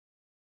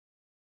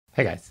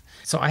Hey guys,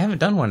 so I haven't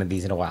done one of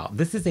these in a while.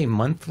 This is a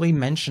monthly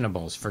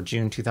mentionables for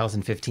June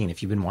 2015.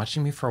 If you've been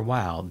watching me for a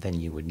while, then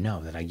you would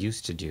know that I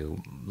used to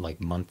do like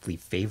monthly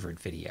favorite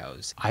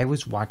videos. I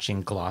was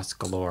watching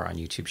GlossGalore on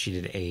YouTube. She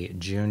did a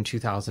June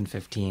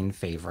 2015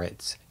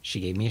 favorites. She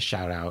gave me a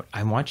shout out.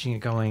 I'm watching it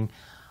going,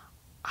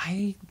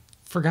 I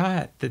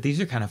forgot that these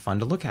are kind of fun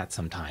to look at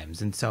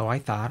sometimes, and so I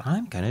thought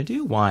I'm gonna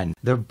do one.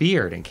 The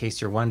beard, in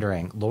case you're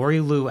wondering, Lori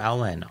Lou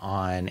Ellen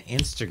on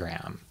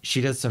Instagram. She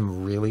does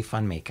some really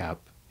fun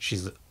makeup.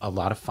 She's a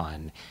lot of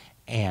fun,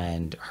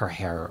 and her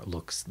hair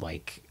looks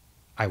like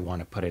I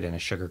want to put it in a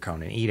sugar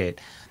cone and eat it.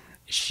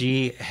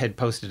 She had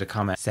posted a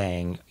comment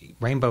saying,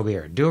 rainbow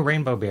beard, do a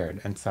rainbow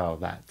beard. And so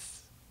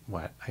that's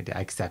what I did.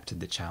 I accepted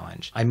the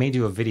challenge. I may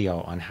do a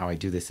video on how I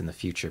do this in the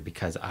future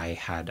because I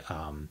had,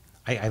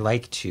 I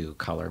like to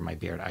color my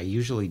beard. I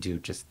usually do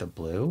just the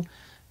blue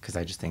because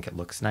I just think it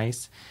looks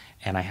nice.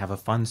 And I have a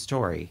fun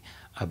story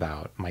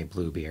about my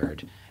blue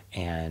beard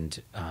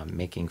and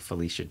making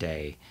Felicia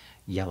Day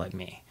yell at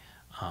me,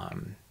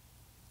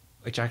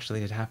 which actually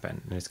did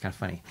happen, and it's kind of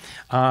funny.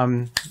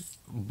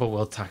 But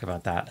we'll talk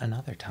about that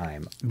another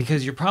time,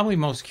 because you're probably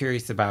most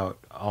curious about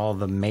all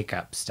the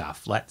makeup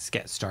stuff. Let's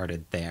get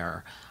started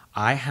there.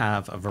 I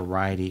have a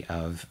variety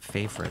of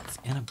favorites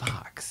in a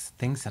box,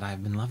 things that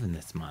I've been loving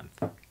this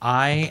month.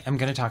 I am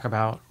going to talk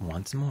about,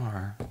 once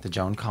more, the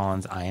Joan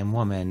Collins I Am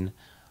Woman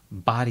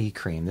body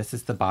cream. This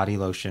is the body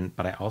lotion,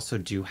 but I also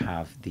do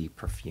have the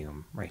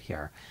perfume right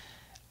here.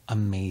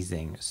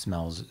 Amazing,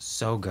 smells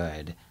so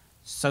good,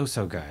 so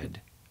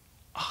good.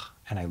 Oh,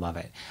 and I love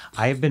it.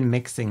 I've been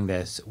mixing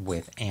this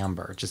with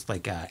amber, just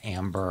like a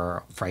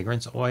amber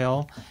fragrance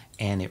oil,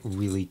 and it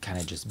really kind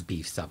of just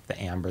beefs up the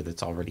amber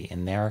that's already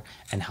in there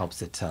and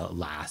helps it to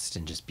last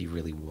and just be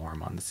really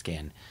warm on the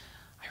skin.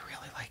 I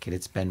really like it.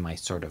 It's been my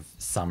sort of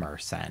summer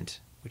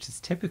scent, which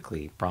is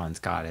typically Bronze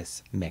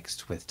Goddess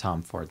mixed with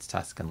Tom Ford's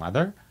Tuscan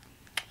Leather.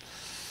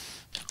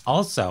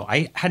 Also,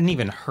 I hadn't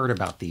even heard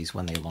about these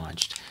when they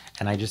launched,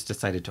 and I just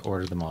decided to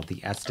order them all. The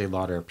Estée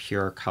Lauder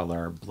Pure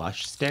Color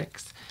Blush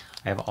Sticks.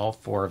 I have all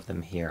 4 of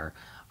them here.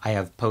 I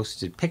have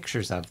posted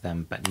pictures of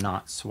them, but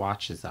not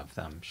swatches of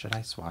them. Should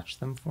I swatch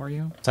them for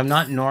you? So I'm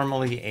not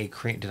normally a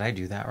cream... Did I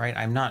do that right?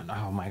 I'm not...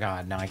 Oh my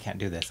God, now I can't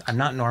do this. I'm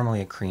not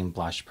normally a cream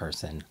blush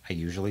person. I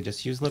usually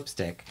just use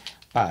lipstick,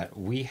 but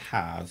we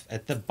have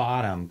at the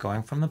bottom,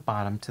 going from the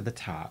bottom to the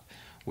top,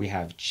 we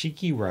have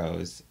Cheeky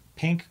Rose,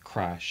 Pink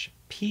Crush,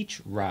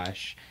 Peach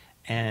Rush,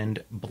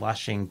 and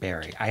Blushing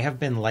Berry. I have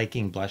been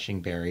liking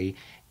Blushing Berry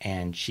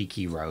and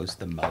Cheeky Rose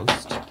the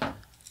most.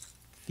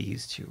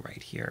 These two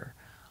right here.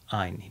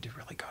 I need to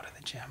really go to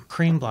the gym.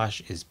 Cream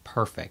blush is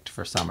perfect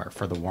for summer,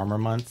 for the warmer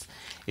months.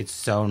 It's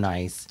so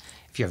nice.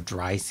 If you have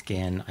dry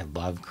skin, I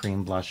love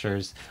cream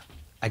blushers.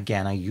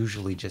 Again, I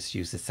usually just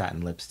use a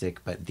satin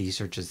lipstick, but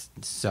these are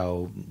just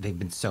so, they've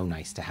been so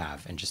nice to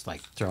have, and just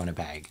like throw in a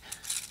bag,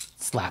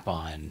 slap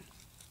on,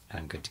 and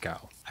I'm good to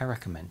go. I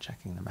recommend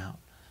checking them out.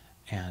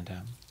 And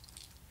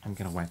I'm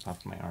gonna wipe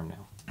off my arm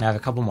now. I have a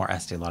couple more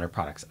Estee Lauder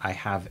products. I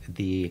have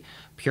the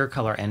Pure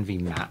Color Envy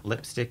Matte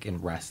Lipstick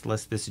in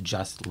Restless. This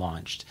just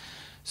launched,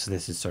 so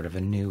this is sort of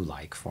a new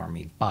like for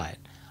me, but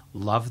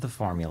love the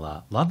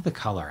formula, love the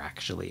color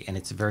actually, and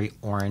it's very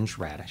orange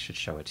red. I should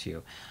show it to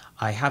you.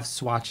 I have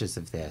swatches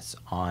of this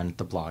on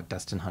the blog,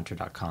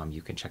 thedustinhunter.com.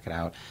 You can check it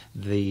out.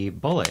 The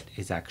bullet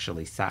is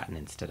actually satin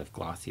instead of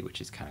glossy,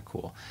 which is kind of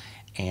cool.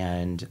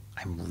 And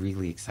I'm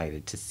really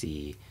excited to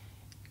see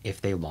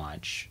if they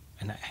launch,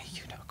 and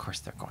you know, of course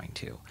they're going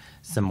to,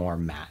 some more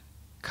matte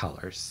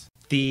colors.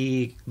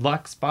 The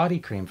Luxe Body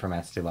Cream from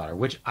Estee Lauder,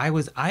 which I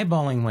was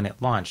eyeballing when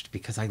it launched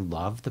because I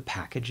love the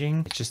packaging.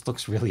 It just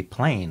looks really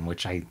plain,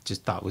 which I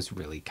just thought was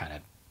really kind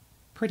of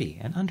pretty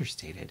and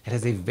understated. It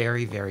has a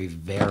very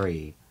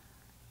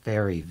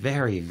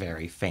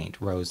faint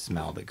rose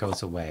smell that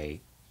goes away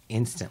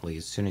instantly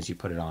as soon as you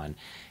put it on.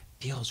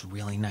 Feels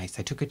really nice.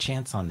 I took a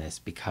chance on this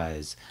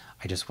because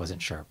I just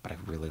wasn't sure, but I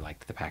really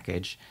liked the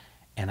package.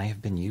 And I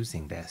have been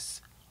using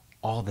this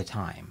all the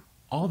time,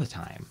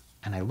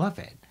 and I love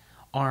it.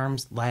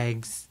 Arms,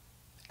 legs,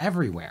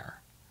 everywhere.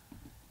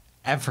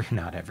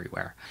 Not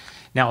everywhere.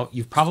 Now,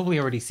 you've probably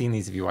already seen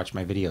these if you watch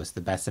my videos,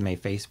 the Bésame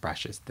Face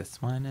Brushes.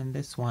 This one and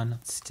this one,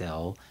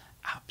 still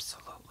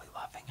absolutely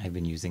loving. I've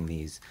been using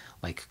these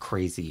like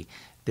crazy.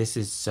 This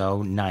is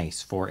so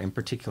nice for, in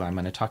particular, I'm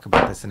going to talk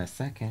about this in a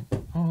second.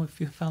 Oh,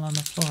 if you fell on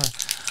the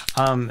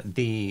floor.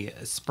 The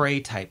spray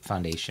type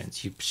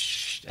foundations, you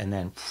and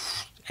then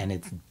and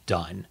it's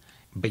done.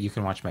 But you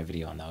can watch my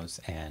video on those,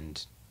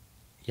 and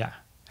yeah,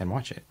 and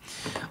watch it.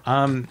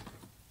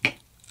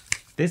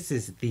 This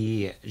is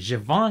the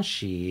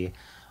Givenchy,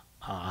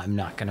 I'm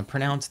not going to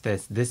pronounce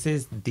this. This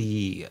is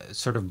the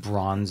sort of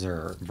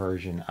bronzer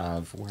version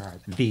of, where are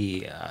they?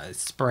 The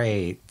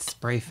spray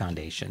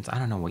foundations. I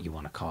don't know what you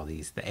want to call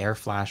these. The Air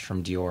Flash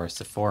from Dior,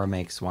 Sephora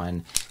makes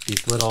one.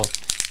 These little,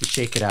 you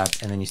shake it up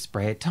and then you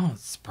spray it. Don't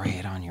spray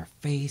it on your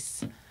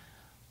face,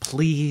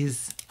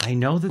 please. I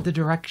know that the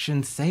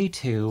directions say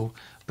to,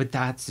 but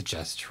that's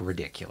just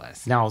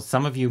ridiculous. Now,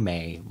 some of you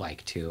may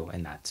like to,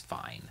 and that's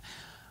fine,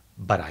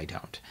 but I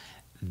don't.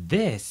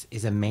 This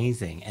is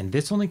amazing. And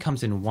this only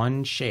comes in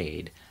one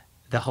shade.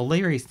 The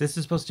hilarious, this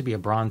is supposed to be a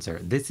bronzer.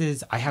 This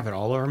is, I have it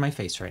all over my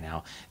face right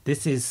now.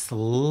 This is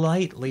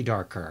slightly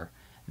darker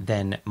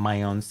than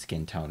my own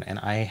skin tone. And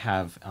I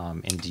have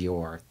in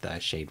Dior the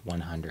shade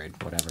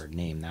 100, whatever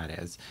name that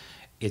is.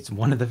 It's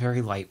one of the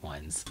very light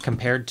ones.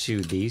 Compared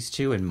to these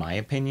two, in my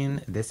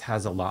opinion, this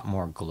has a lot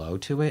more glow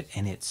to it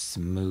and it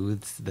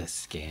smooths the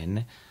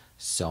skin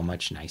so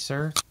much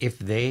nicer. If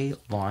they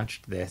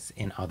launched this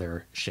in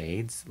other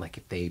shades, like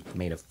if they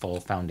made a full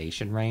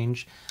foundation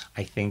range,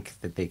 I think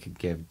that they could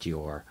give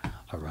Dior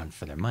a run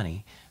for their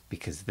money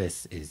because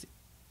this is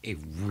a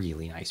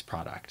really nice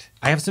product.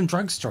 I have some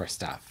drugstore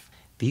stuff.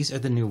 These are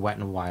the new Wet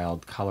n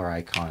Wild Color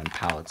Icon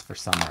palettes for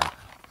summer.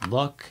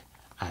 Look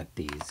at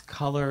these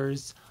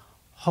colors.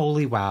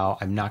 Holy wow,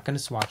 I'm not going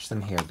to swatch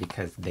them here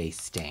because they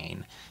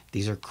stain.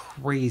 These are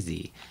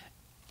crazy.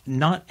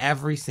 Not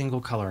every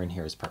single color in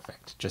here is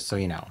perfect, just so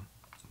you know.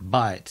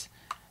 But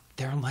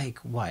they're like,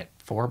 what,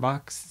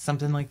 $4?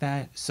 Something like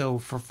that? So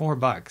for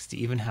 $4 to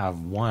even have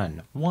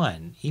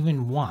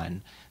even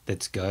one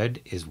that's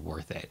good is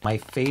worth it. My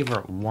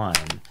favorite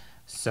one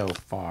so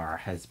far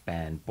has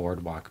been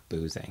Boardwalk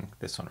Boozing.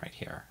 This one right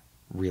here.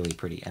 Really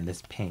pretty. And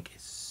this pink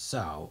is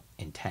so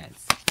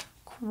intense.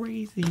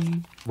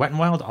 Crazy. Wet n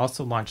Wild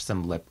also launched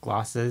some lip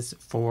glosses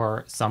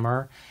for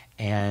summer,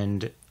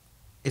 and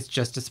it's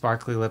just a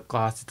sparkly lip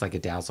gloss. It's like a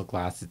dazzle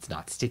gloss. It's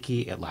not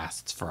sticky. It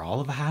lasts for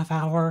all of a half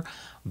hour,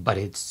 but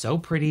it's so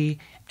pretty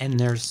and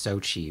they're so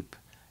cheap.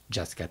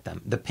 Just get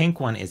them. The pink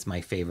one is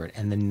my favorite,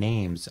 and the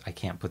names, I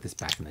can't put this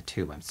back in the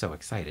tube. I'm so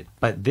excited.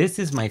 But this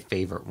is my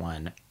favorite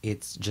one.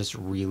 It's just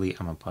really,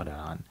 I'm gonna put it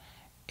on.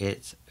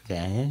 It's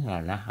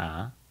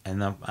vanilla,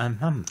 and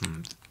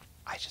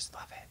I just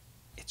love it.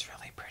 It's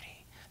really pretty.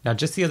 Now,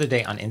 just the other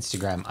day on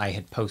Instagram, I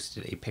had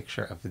posted a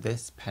picture of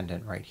this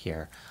pendant right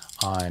here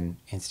on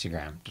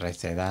Instagram. Did I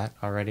say that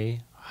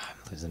already? Oh,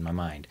 I'm losing my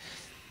mind.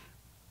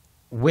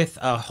 With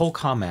a whole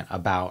comment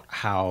about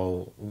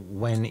how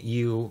when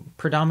you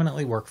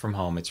predominantly work from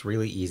home, it's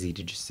really easy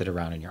to just sit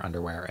around in your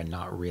underwear and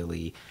not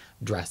really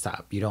dress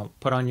up. You don't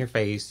put on your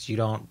face, you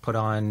don't put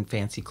on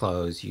fancy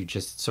clothes, you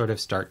just sort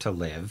of start to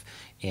live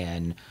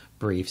in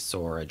briefs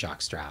or a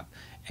jockstrap,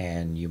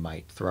 and you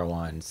might throw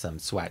on some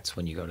sweats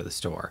when you go to the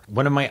store.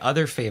 One of my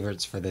other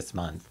favorites for this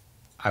month,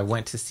 I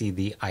went to see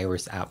the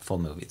Iris Apfel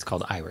movie. It's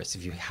called Iris.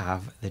 If you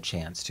have the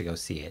chance to go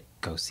see it,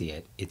 go see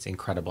it. It's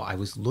incredible. I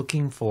was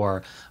looking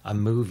for a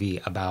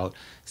movie about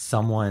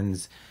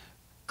someone's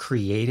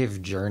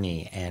creative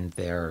journey and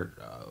their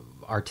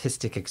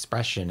artistic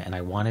expression, and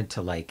I wanted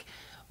to like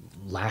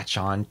latch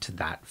on to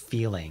that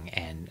feeling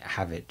and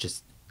have it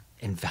just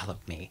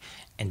envelop me.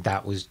 And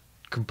that was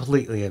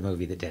completely a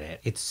movie that did it.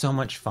 It's so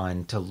much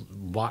fun to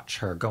watch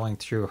her going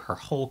through her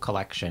whole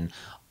collection,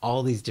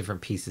 all these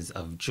different pieces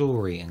of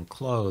jewelry and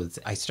clothes.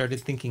 I started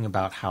thinking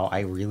about how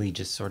I really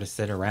just sort of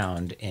sit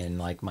around in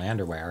like my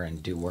underwear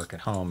and do work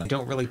at home. I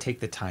don't really take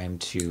the time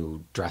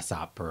to dress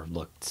up or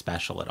look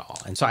special at all.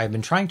 And so I've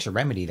been trying to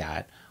remedy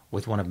that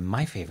with one of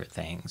my favorite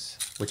things,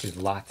 which is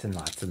lots and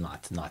lots and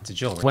lots and lots of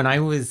jewelry. When I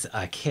was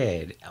a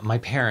kid, my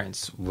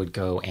parents would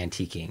go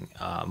antiquing.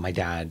 My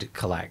dad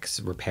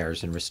collects,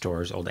 repairs, and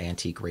restores old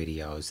antique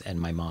radios,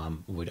 and my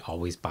mom would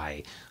always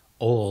buy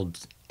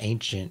old,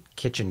 ancient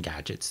kitchen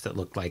gadgets that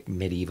looked like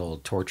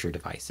medieval torture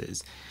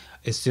devices.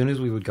 As soon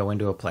as we would go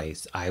into a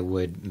place, I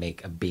would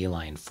make a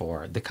beeline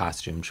for the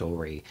costume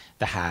jewelry,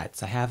 the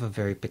hats. I have a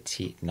very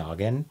petite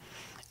noggin,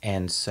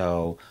 and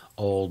so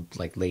old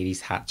like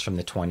ladies' hats from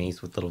the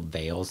 20s with little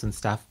veils and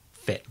stuff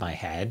fit my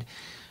head.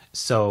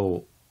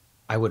 So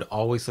I would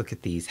always look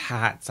at these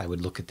hats, I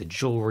would look at the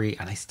jewelry,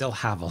 and I still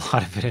have a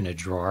lot of it in a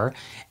drawer.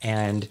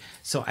 And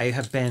so I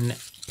have been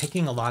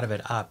picking a lot of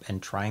it up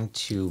and trying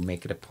to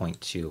make it a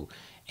point to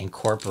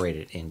incorporate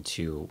it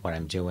into what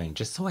I'm doing,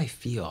 just so I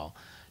feel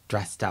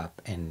dressed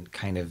up and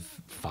kind of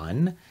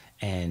fun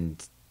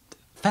and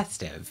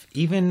festive,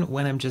 even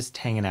when I'm just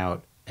hanging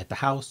out at the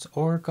house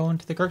or going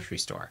to the grocery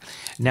store.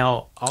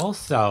 Now,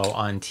 also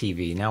on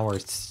TV,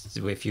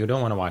 if you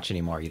don't want to watch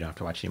anymore, you don't have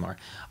to watch anymore.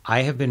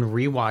 I have been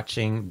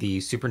rewatching the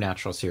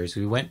Supernatural series.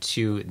 We went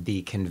to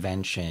the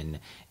convention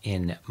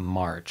in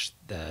March,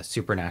 the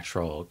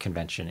Supernatural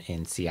convention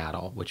in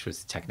Seattle, which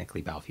was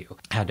technically Bellevue.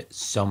 Had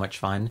so much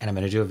fun, and I'm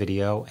going to do a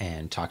video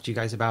and talk to you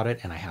guys about it,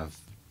 and I have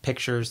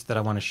pictures that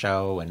I want to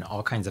show and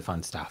all kinds of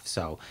fun stuff.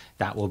 So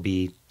that will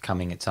be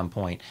coming at some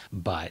point.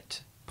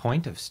 But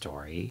point of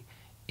story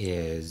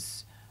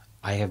is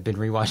I have been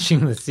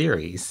rewatching the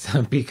series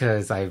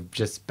because I've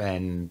just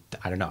been,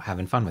 I don't know,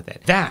 having fun with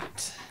it.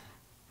 That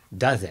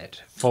does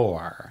it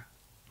for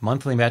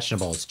monthly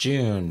Mentionables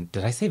June.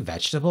 Did I say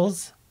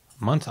vegetables?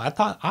 Month? I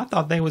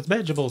thought they was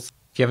vegetables.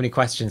 If you have any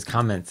questions,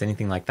 comments,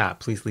 anything like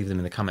that, please leave them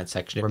in the comment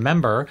section.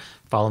 Remember,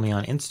 follow me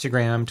on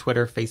Instagram,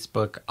 Twitter,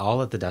 Facebook,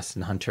 all at the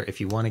Dustin Hunter. If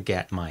you want to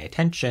get my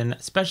attention,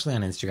 especially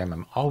on Instagram,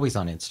 I'm always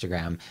on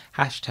Instagram.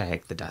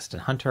 # the Dustin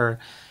Hunter.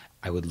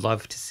 I would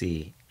love to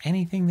see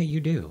anything that you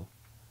do.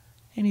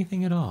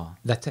 Anything at all.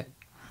 That's it.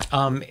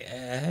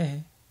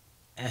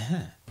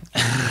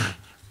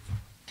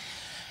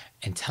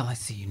 until I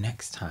see you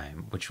next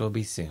time, which will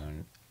be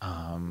soon.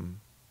 I'm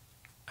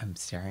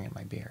staring at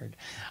my beard.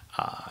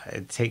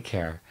 Take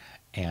care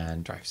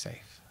and drive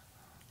safe.